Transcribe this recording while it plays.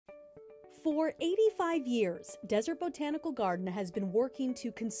For 85 years, Desert Botanical Garden has been working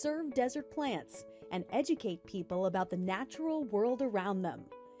to conserve desert plants and educate people about the natural world around them.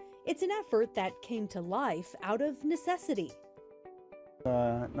 It's an effort that came to life out of necessity.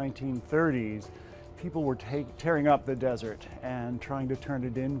 1930s, people were tearing up the desert and trying to turn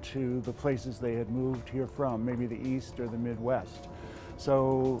it into the places they had moved here from, maybe the East or the Midwest.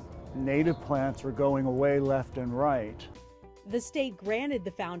 So native plants were going away left and right. The state granted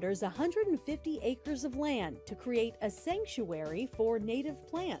the founders 150 acres of land to create a sanctuary for native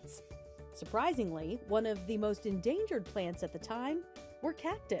plants. Surprisingly, one of the most endangered plants at the time were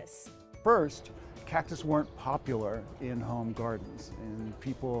cactus. First, cactus weren't popular in home gardens, and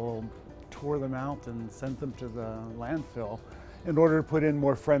people tore them out and sent them to the landfill in order to put in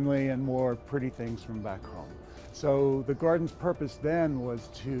more friendly and more pretty things from back home. So the garden's purpose then was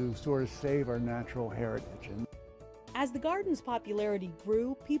to sort of save our natural heritage. As the garden's popularity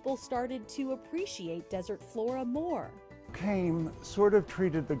grew, people started to appreciate desert flora more. Sort of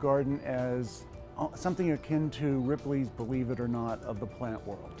treated the garden as something akin to Ripley's Believe It or Not of the plant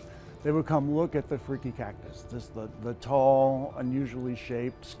world. They would come look at the freaky cactus, just the tall, unusually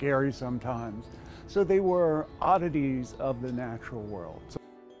shaped, scary sometimes. So they were oddities of the natural world.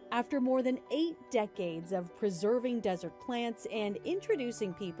 After more than 8 decades of preserving desert plants and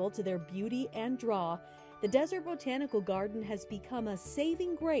introducing people to their beauty and draw, the Desert Botanical Garden has become a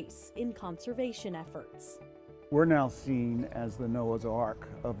saving grace in conservation efforts. We're now seen as the Noah's Ark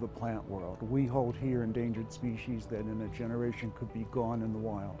of the plant world. We hold here endangered species that in a generation could be gone in the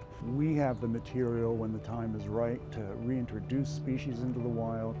wild. We have the material when the time is right to reintroduce species into the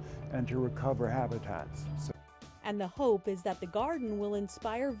wild and to recover habitats. And the hope is that the garden will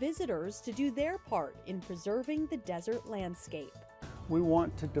inspire visitors to do their part in preserving the desert landscape. We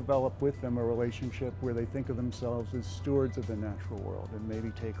want to develop with them a relationship where they think of themselves as stewards of the natural world and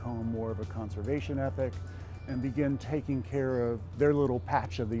maybe take home more of a conservation ethic and begin taking care of their little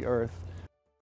patch of the earth